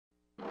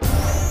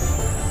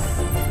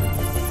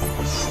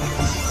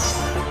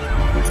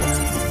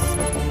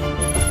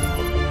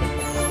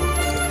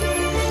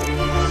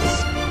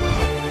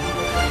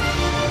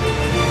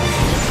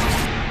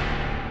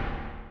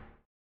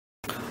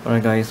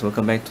Alright guys,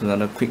 welcome back to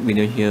another quick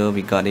video here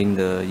regarding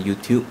the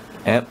YouTube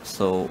app.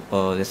 So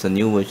there's a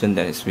new version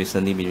that has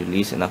recently been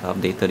released and I've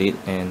updated it,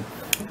 and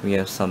we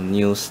have some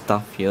new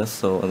stuff here.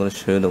 So I'm going to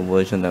show you the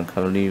version that I'm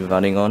currently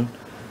running on.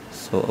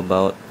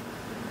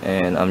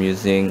 And I'm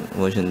using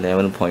version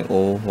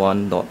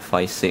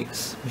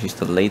 11.01.56, which is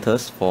the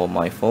latest for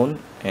my phone,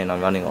 and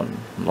I'm running on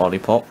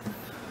Lollipop.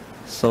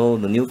 So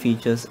the new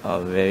features are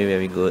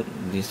very good.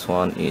 This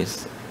one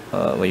is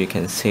where you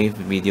can save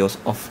videos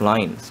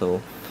offline.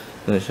 So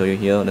I'm going to show you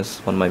here. This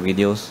is one of my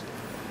videos.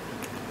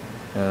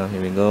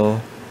 Here we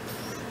go.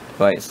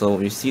 Right,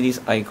 so you see this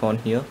icon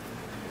here.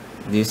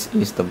 This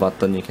is the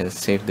button you can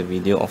save the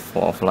video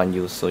for offline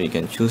use. So you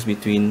can choose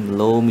between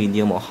low,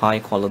 medium or high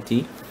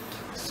quality.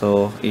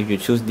 So if you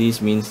choose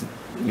this, means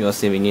you are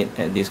saving it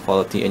at this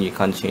quality and you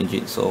can't change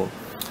it. So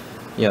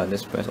yeah,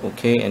 let's press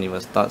OK and it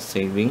will start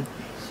saving.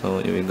 So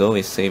here we go,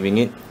 it's saving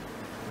it.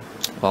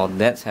 While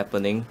that's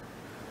happening,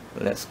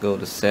 let's go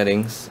to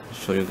settings,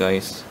 show you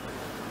guys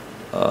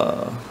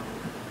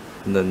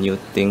the new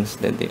things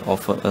that they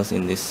offer us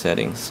in this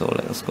setting. So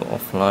let's go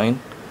offline.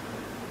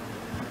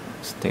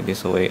 Let's take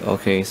this away.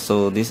 Okay,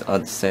 so these are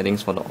the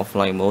settings for the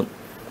offline mode.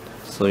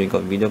 So you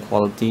got video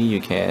quality,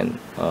 you can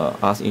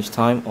ask each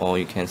time, or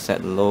you can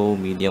set low,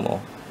 medium or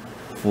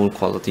full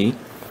quality,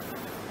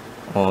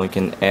 or you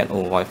can add a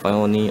Wi-Fi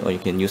only, or you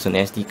can use an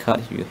SD card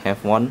if you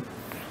have one.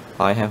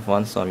 I have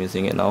one, so I'm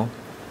using it now.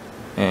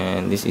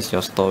 And this is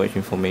your storage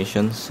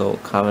information. So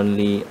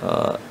currently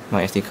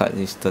my SD card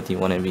is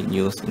 31 MB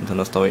used,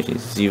 internal storage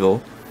is 0.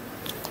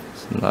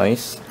 It's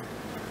nice.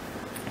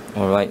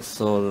 Alright,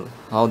 so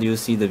how do you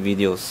see the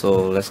video?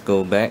 So let's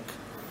go back,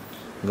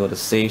 go to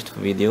saved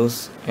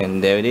videos,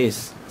 and there it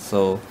is.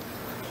 So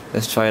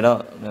let's try it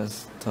out.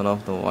 Let's turn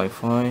off the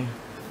Wi-Fi.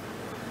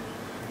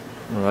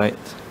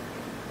 Alright,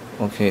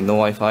 okay, no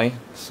Wi-Fi,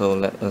 so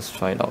let us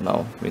try it out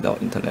now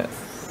without internet.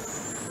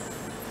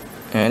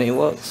 And it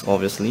works,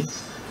 obviously.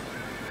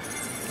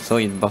 So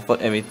it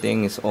buffered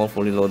everything, it's all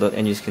fully loaded,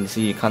 and you can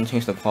see you can't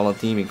change the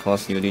quality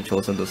because you already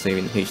chosen to save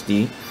in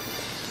HD.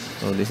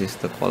 So this is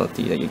the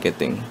quality that you're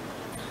getting.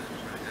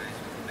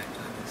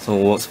 So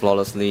it works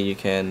flawlessly. You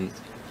can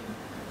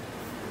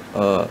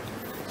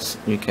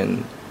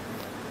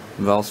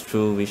browse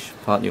through which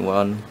part you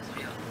want.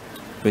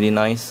 Really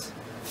nice.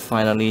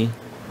 Finally,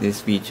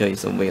 this feature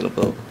is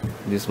available,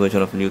 this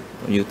version of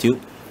YouTube.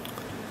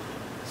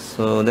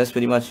 So that's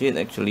pretty much it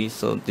actually.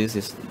 So this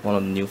is one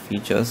of the new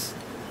features.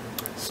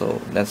 So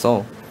that's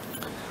all.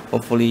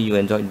 Hopefully you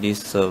enjoyed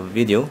this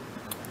video,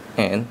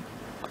 and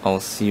I'll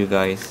see you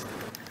guys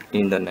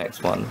in the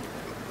next one.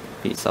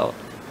 Peace out.